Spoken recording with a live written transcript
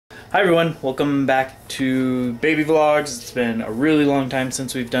Hi everyone, welcome back to Baby Vlogs. It's been a really long time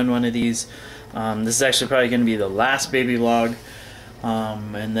since we've done one of these. This is actually probably going to be the last baby vlog,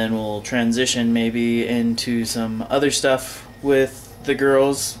 and then we'll transition maybe into some other stuff with the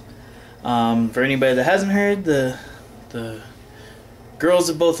girls. For anybody that hasn't heard, the girls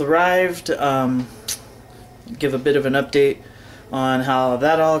have both arrived. Give a bit of an update on how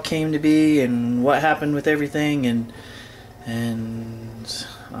that all came to be and what happened with everything, and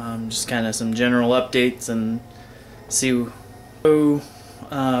just kind of some general updates and see.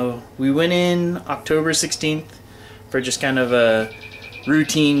 So we went in October 16th for just kind of a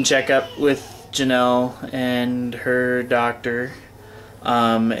routine checkup with Janelle and her doctor,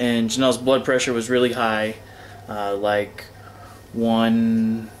 and Janelle's blood pressure was really high, like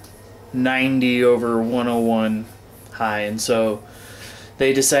 190 over 101 high, and so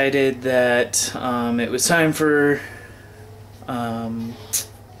they decided that it was time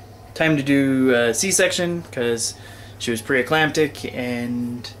to do a C-section because she was preeclamptic,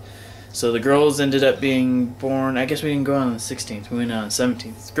 and so the girls ended up being born. I guess we didn't go on the 16th. We went on the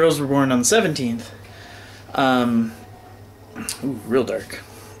 17th. The girls were born on the 17th. Ooh, real dark.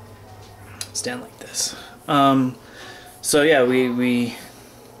 Stand like this. So yeah, we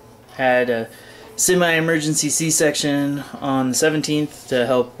had a semi-emergency C-section on the 17th to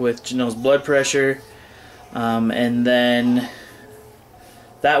help with Janelle's blood pressure, and then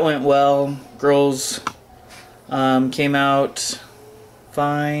that went well. Girls came out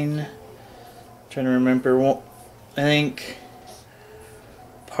fine. Trying to remember. I think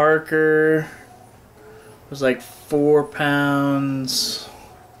Parker was like 4 pounds.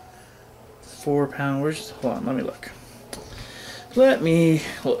 4 pounds. Where's? Hold on. Let me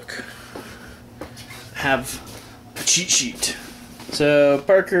look. Have a cheat sheet. So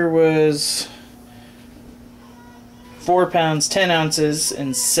Parker was 4 pounds 10 ounces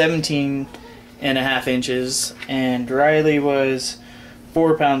and 17.5 inches, and Riley was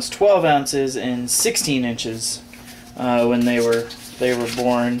 4 pounds 12 ounces and 16 inches when they were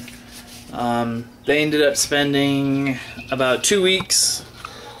born. They ended up spending about 2 weeks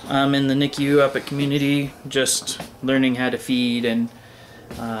in the NICU up at Community, just learning how to feed and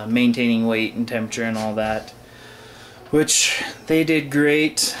maintaining weight and temperature and all that, which they did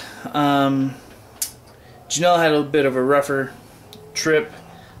great. Janelle had a bit of a rougher trip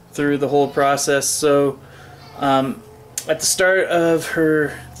through the whole process. So at the start of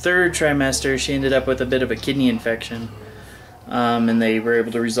her 3rd trimester, she ended up with a bit of a kidney infection, and they were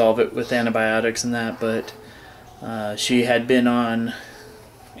able to resolve it with antibiotics and that, but she had been on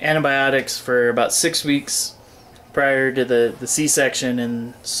antibiotics for about 6 weeks prior to the C-section,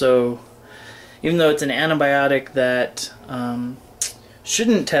 and so even though it's an antibiotic that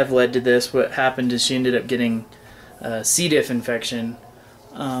shouldn't have led to this, what happened is she ended up getting a C. diff infection,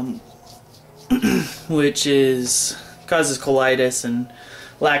 which causes colitis and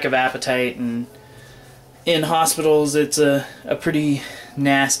lack of appetite, and in hospitals it's a pretty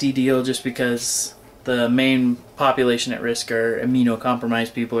nasty deal, just because the main population at risk are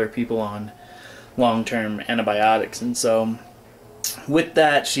immunocompromised people or people on long-term antibiotics. And so with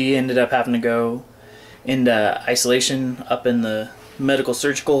that, she ended up having to go into isolation up in the medical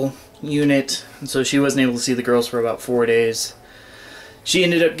surgical unit, and so she wasn't able to see the girls for about 4 days. She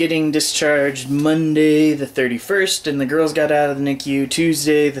ended up getting discharged Monday the 31st, and the girls got out of the NICU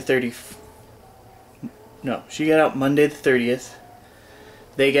Tuesday the 30th. No, she got out Monday the 30th.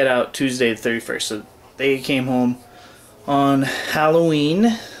 They got out Tuesday the 31st, so they came home on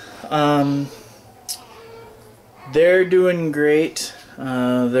Halloween. They're doing great.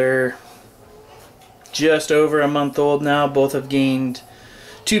 They're just over a month old now. Both have gained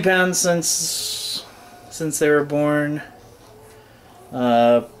 2 pounds since they were born.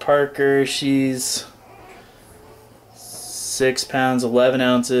 Parker, she's 6 pounds 11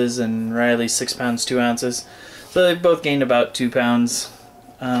 ounces, and Riley 6 pounds 2 ounces. So they've both gained about 2 pounds.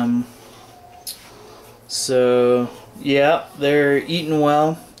 So yeah, they're eating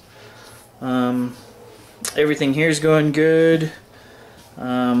well. Everything here's going good.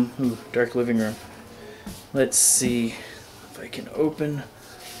 Ooh, dark living room. Let's see if I can open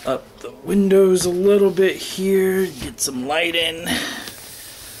up the windows a little bit here, get some light in.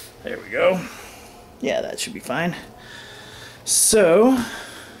 There we go. Yeah, that should be fine. So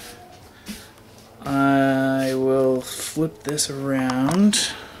I will flip this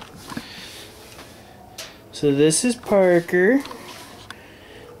around. So this is Parker.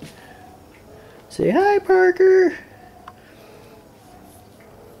 Say hi, Parker.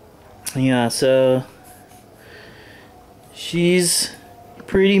 Yeah, so she's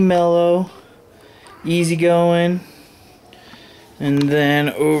pretty mellow, easygoing. And then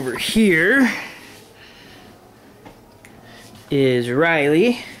over here is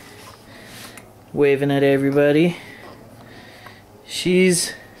Riley, waving at everybody. She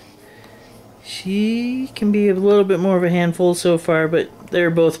can be a little bit more of a handful so far, but they're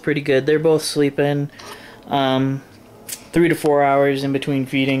both pretty good. They're both sleeping 3 to 4 hours in between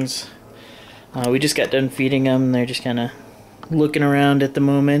feedings. We just got done feeding them. They're just kind of looking around at the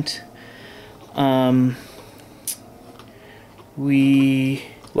moment.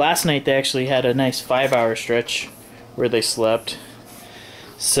 Last night they actually had a nice 5-hour stretch where they slept.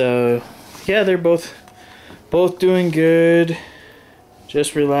 So yeah, they're both doing good,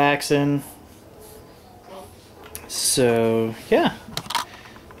 just relaxing. So yeah,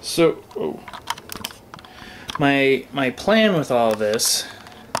 so my plan with all of this,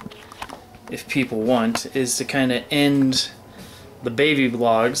 if people want, is to kind of end the baby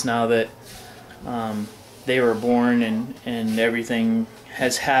vlogs now that they were born and everything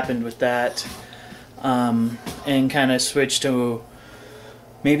has happened with that, and kind of switch to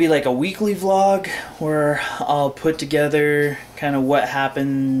maybe like a weekly vlog where I'll put together kind of what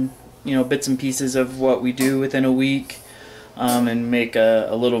happened, you know, bits and pieces of what we do within a week, and make a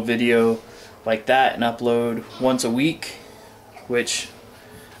little video like that and upload once a week, which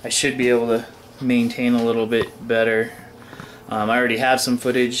I should be able to maintain a little bit better. I already have some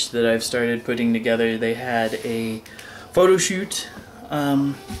footage that I've started putting together. They had a photo shoot.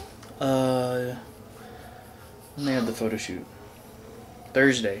 When they had the photo shoot?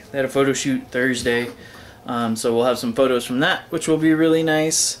 Thursday. They had a photo shoot Thursday. So we'll have some photos from that, which will be really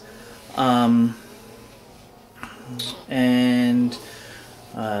nice. And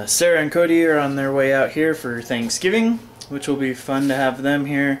Sarah and Cody are on their way out here for Thanksgiving, which will be fun to have them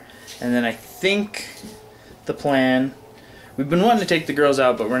here. And then I think the plan, we've been wanting to take the girls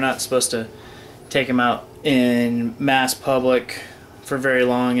out, but we're not supposed to take them out in mass public for very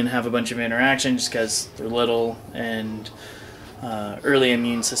long and have a bunch of interaction just because they're little and early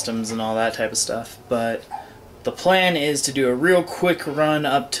immune systems and all that type of stuff. But the plan is to do a real quick run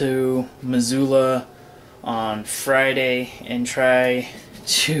up to Missoula on Friday and try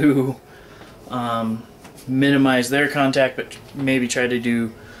to minimize their contact, but maybe try to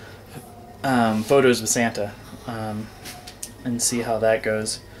do photos with Santa, and see how that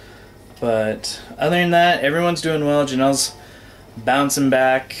goes. But other than that, everyone's doing well. Janelle's bouncing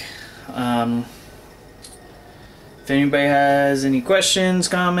back. If anybody has any questions,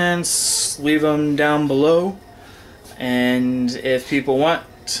 comments, leave them down below. And if people want,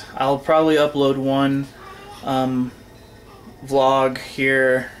 I'll probably upload one vlog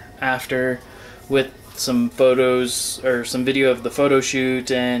here after with some photos or some video of the photo shoot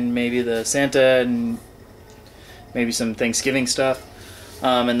and maybe the Santa and maybe some Thanksgiving stuff.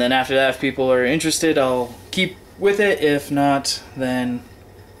 And then after that, if people are interested, I'll keep with it. If not, then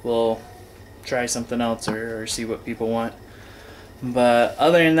we'll try something else or see what people want. But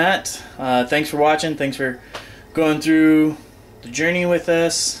other than that, thanks for watching. Thanks for going through the journey with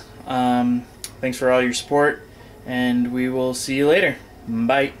us. Thanks for all your support, and we will see you later.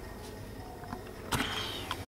 Bye.